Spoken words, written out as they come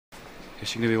Is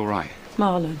she gonna be all right?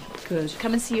 Marlon, good.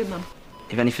 Come and see your mum.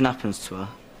 If anything happens to her,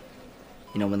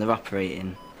 you know, when they're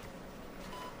operating,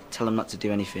 tell them not to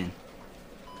do anything.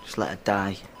 Just let her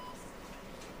die.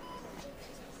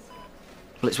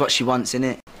 Well, it's what she wants,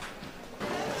 innit?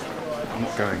 I'm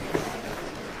not going.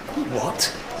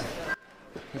 What?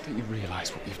 Don't you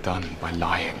realise what you've done by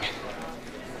lying?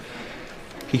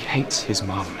 He hates his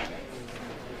mum.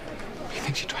 He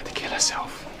thinks she tried to kill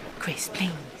herself. Chris,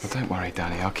 please. Well, don't worry,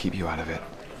 Danny. I'll keep you out of it.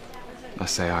 I'll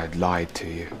say I lied to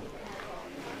you.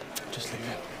 Just leave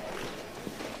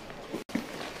it.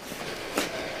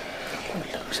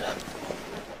 You loser.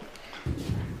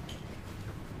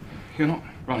 You're not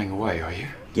running away, are you?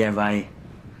 Yeah, right.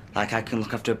 Like I can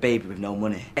look after a baby with no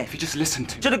money. If you just listened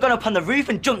to me. Should have gone up on the roof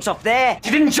and jumped off there.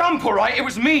 You didn't jump, all right? It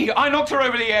was me. I knocked her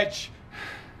over the edge.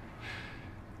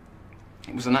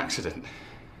 It was an accident.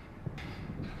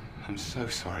 I'm so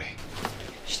sorry.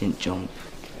 She didn't jump.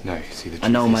 No, you see, the truth I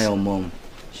know is... my own mum.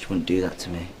 She wouldn't do that to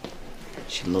me.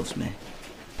 She loves me.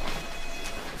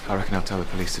 I reckon I'll tell the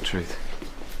police the truth.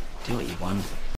 Do what you want.